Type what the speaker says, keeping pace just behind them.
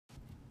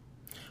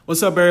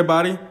What's up,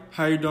 everybody?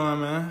 How you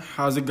doing, man?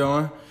 How's it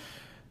going?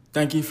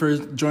 Thank you for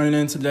joining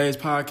in today's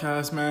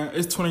podcast, man.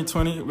 It's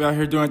 2020. We're out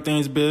here doing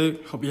things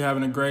big. Hope you're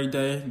having a great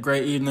day,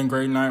 great evening,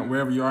 great night,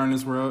 wherever you are in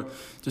this world.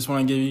 Just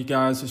want to give you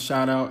guys a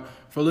shout out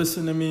for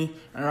listening to me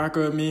and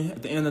rocking with me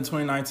at the end of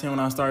 2019 when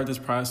I started this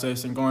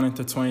process and going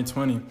into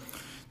 2020.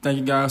 Thank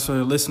you guys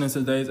for listening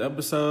to today's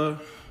episode.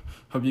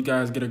 Hope you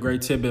guys get a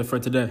great tidbit for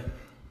today.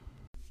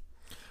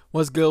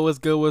 What's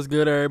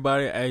good,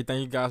 everybody? Hey,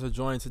 thank you guys for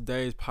joining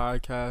today's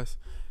podcast.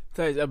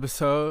 Today's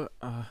episode,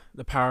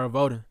 the power of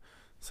voting.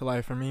 So,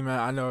 like, for me, man,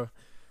 I know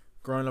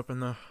growing up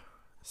in the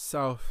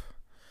South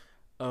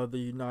of the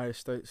United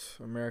States,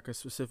 America,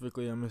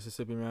 specifically in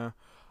Mississippi, man,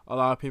 a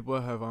lot of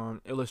people have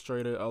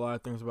illustrated a lot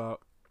of things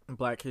about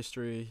Black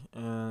history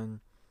and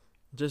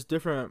just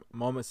different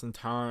moments in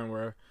time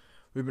where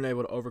we've been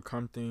able to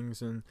overcome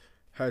things and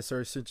had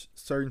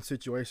certain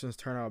situations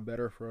turn out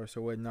better for us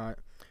or whatnot.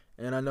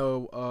 And I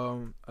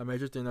know a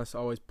major thing that's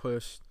always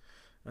pushed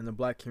in the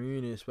Black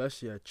community,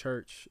 especially at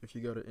church, if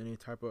you go to any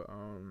type of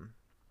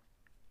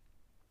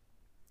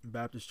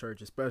Baptist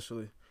church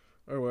especially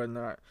or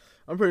whatnot.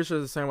 I'm pretty sure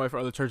it's the same way for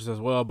other churches as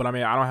well, but I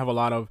mean, I don't have a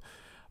lot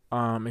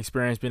of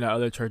experience being at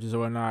other churches or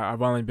whatnot.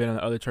 I've only been in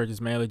other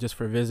churches mainly just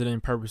for visiting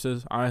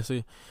purposes,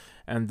 honestly.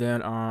 And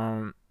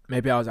then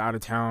maybe I was out of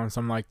town,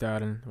 something like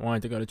that, and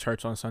wanted to go to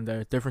church on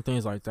Sunday, different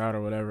things like that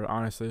or whatever,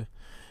 honestly.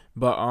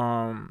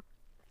 But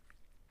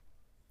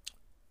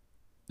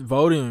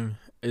voting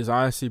is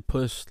honestly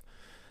pushed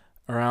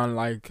around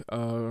like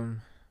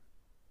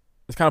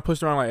it's kind of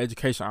pushed around like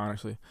education,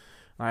 honestly.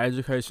 Like,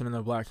 education in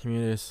the Black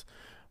community is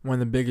one of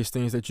the biggest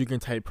things that you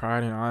can take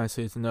pride in,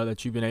 honestly, to know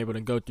that you've been able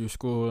to go through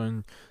school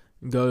and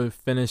go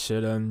finish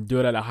it and do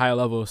it at a high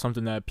level,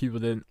 something that people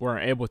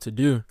weren't able to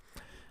do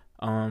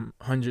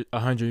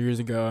 100 years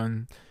ago,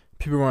 and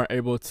people weren't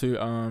able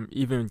to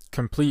even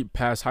complete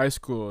past high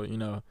school,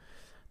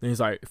 things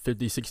like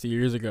 50, 60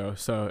 years ago.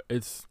 So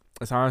it's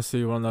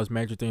honestly one of those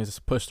major things that's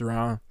pushed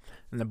around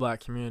in the Black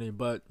community.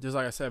 But just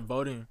like I said,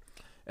 voting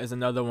is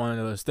another one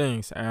of those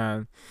things,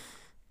 and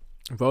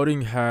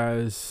voting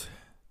has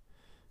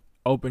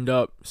opened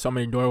up so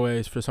many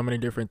doorways for so many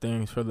different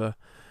things for the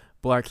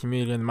Black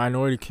community and the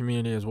minority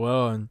community as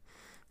well, and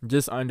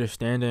just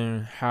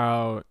understanding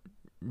how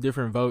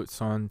different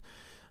votes on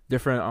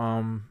different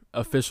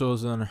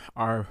officials in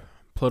our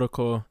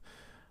political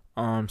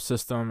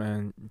system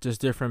and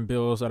just different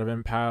bills that have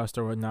been passed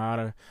or whatnot,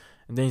 and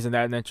things of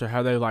that nature,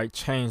 how they like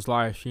changed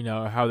life,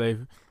 how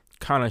they've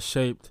kind of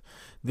shaped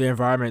the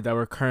environment that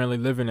we're currently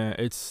living in.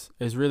 It's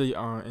really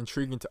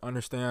intriguing to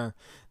understand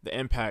the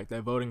impact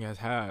that voting has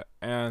had,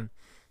 and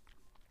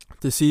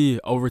to see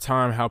over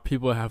time how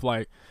people have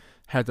like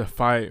had to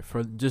fight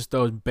for just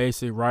those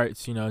basic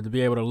rights, to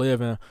be able to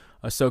live in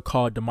a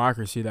so-called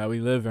democracy that we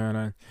live in,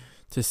 and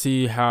to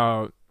see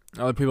how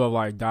other people have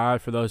like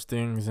died for those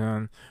things,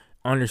 and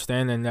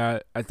understanding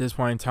that at this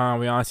point in time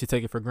we honestly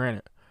take it for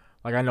granted.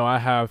 Like, I know I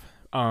have,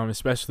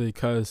 especially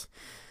because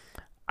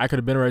I could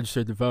have been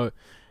registered to vote,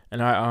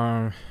 and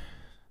I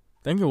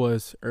think it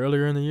was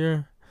earlier in the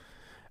year,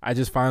 I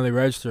just finally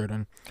registered,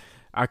 and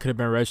I could have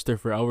been registered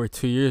for over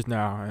 2 years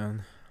now,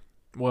 and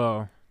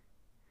for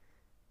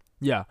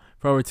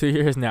over 2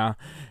 years now,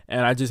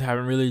 and I just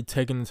haven't really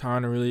taken the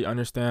time to really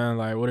understand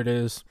like what it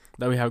is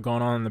that we have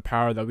going on and the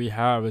power that we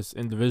have as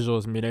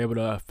individuals and being able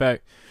to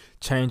affect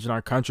change in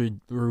our country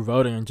through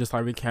voting, and just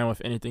like we can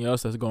with anything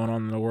else that's going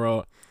on in the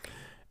world.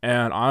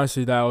 And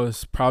honestly, that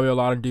was probably a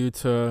lot of due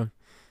to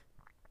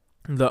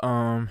the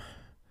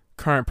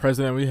current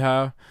president we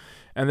have,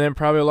 and then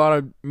probably a lot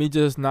of me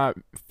just not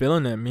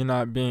feeling it, me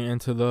not being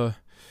into the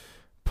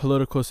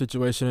political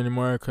situation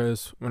anymore,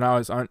 because when I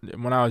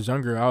was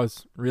younger, I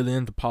was really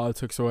into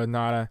politics or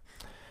whatnot. I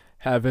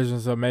had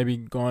visions of maybe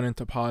going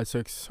into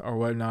politics or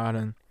whatnot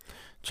and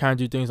trying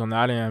to do things on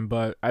that end,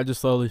 but I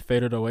just slowly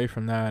faded away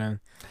from that, and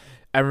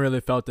I haven't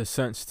really felt the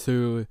sense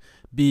to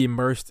be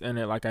immersed in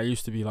it like I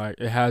used to be. Like,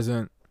 it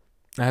hasn't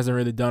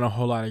really done a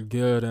whole lot of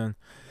good, and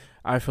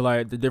I feel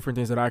like the different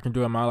things that I can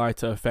do in my life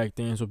to affect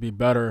things would be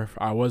better if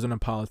I wasn't a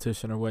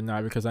politician or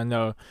whatnot, because I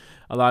know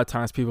a lot of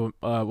times people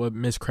would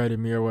miscredit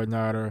me or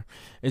whatnot, or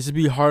it's just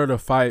be harder to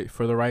fight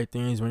for the right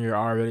things when you're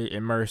already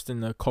immersed in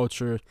the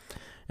culture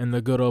and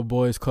the good old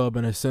boys club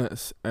in a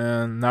sense,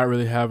 and not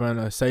really having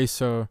a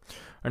say-so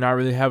or not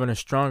really having a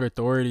strong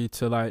authority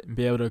to like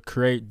be able to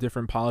create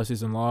different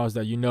policies and laws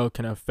that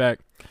can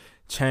affect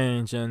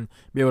change and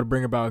be able to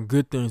bring about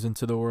good things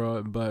into the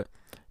world. But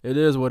it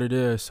is what it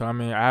is. So, I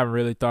mean, I haven't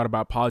really thought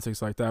about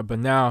politics like that. But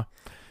now,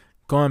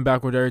 going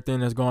back with everything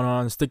that's going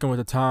on, sticking with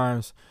the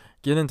times,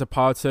 getting into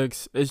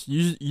politics,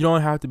 you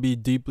don't have to be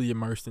deeply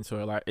immersed into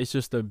it. Like, it's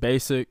just a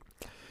basic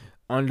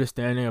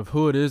understanding of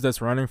who it is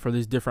that's running for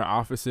these different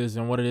offices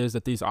and what it is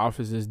that these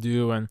offices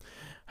do and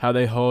how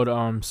they hold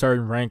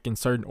certain rank and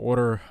certain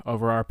order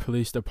over our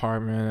police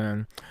department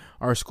and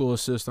our school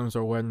systems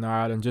or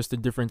whatnot, and just the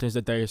different things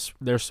that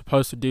they're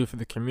supposed to do for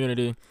the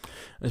community,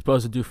 they're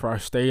supposed to do for our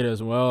state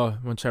as well,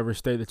 whichever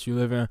state that you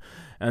live in,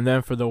 and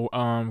then for the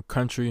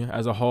country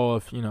as a whole,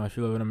 if you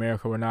live in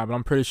America or not. But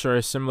I'm pretty sure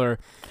it's similar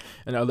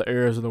in other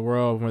areas of the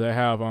world where they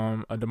have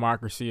a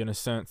democracy in a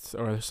sense,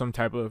 or some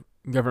type of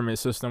government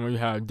system where you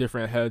have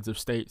different heads of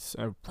states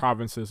and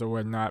provinces or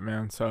whatnot,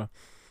 man. So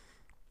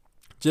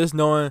just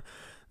knowing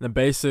the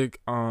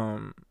basic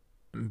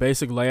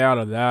layout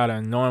of that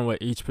and knowing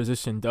what each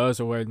position does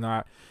or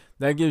whatnot,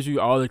 that gives you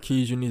all the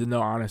keys you need to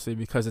know, honestly,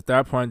 because at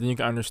that point then you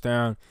can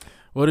understand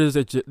what is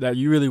it that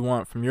you really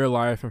want from your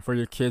life and for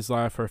your kids'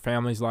 life, for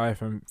family's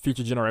life, and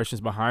future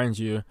generations behind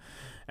you,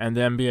 and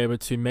then be able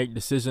to make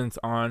decisions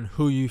on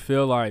who you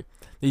feel like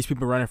these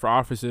people running for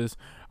offices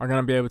are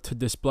going to be able to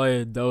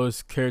display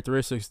those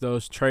characteristics,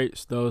 those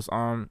traits, those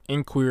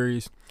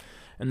inquiries,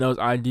 and those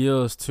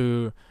ideals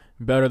to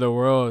better the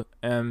world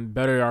and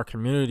better our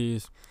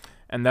communities,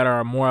 and that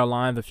are more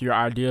aligned with your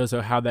ideas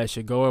of how that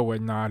should go or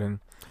whatnot. And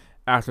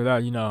after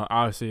that,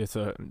 obviously it's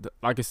a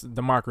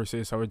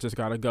democracy, so we just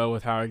gotta go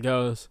with how it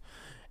goes,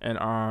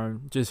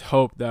 and just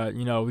hope that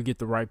we get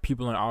the right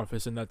people in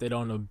office and that they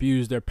don't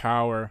abuse their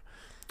power,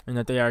 and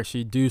that they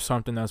actually do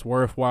something that's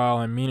worthwhile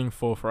and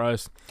meaningful for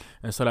us,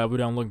 and so that we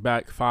don't look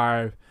back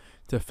 5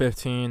 to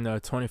 15 to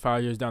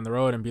 25 years down the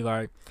road and be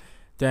like,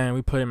 dang,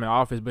 we put him in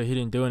office, but he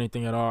didn't do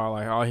anything at all.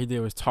 Like, all he did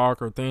was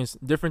talk, or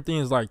different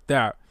things like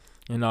that.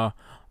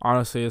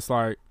 Honestly, it's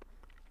like,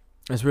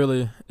 it's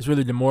really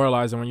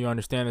demoralizing when you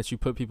understand that you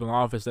put people in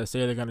office that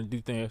say they're going to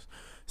do things,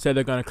 say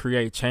they're going to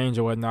create change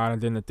or whatnot,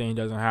 and then the thing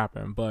doesn't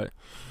happen. But,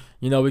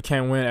 we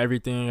can't win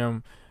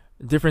everything.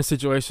 Different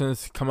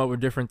situations come up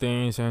with different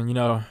things, and,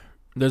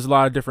 there's a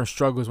lot of different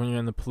struggles when you're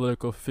in the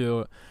political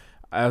field,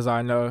 as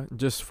I know,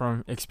 just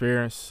from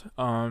experience,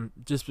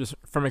 just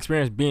from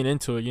experience being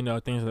into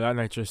it, things of that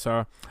nature.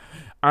 So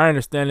I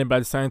understand it, but at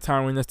the same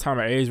time, when this time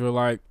of age, we're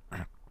like,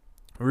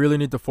 we really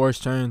need to force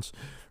change,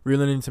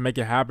 really need to make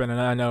it happen. And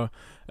I know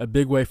a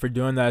big way for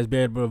doing that is be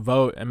able to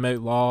vote and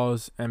make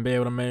laws and be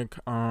able to make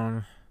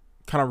kind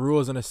of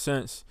rules in a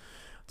sense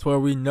to where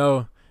we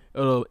know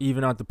it'll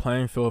even out the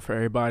playing field for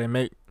everybody, and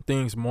make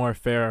things more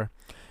fair,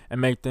 and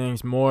make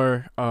things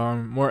more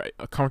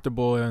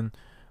comfortable and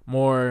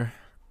more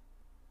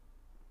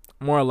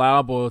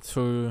allowable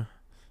to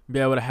be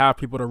able to have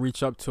people to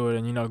reach up to it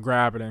and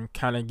grab it and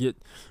kind of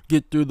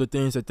get through the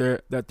things that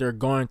they're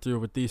going through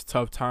with these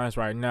tough times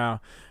right now,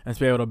 and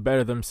to be able to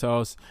better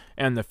themselves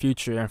in the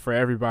future, and for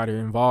everybody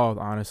involved,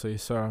 honestly.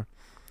 So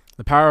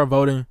the power of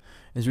voting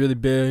is really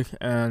big,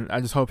 and I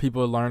just hope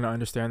people learn to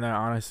understand that,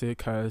 honestly,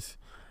 because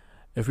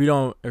if we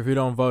don't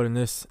vote in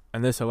this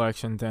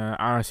election, then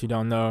I honestly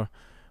don't know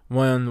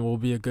when will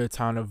be a good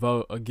time to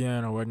vote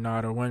again or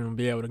whatnot, or when will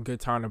be able to good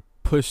time to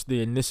push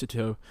the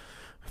initiative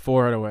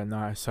forward or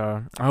whatnot.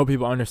 So I hope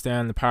people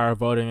understand the power of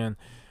voting and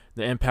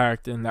the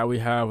impact and that we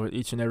have with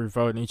each and every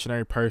vote and each and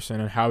every person,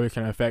 and how we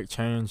can affect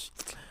change,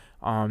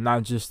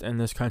 not just in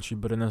this country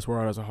but in this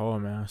world as a whole,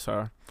 man.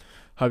 So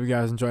hope you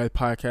guys enjoyed the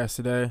podcast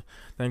today.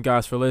 Thank you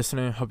guys for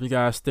listening. Hope you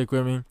guys stick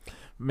with me.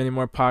 Many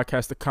more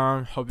podcasts to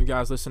come. Hope you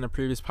guys listen to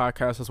previous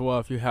podcasts as well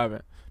if you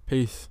haven't.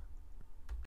 Peace.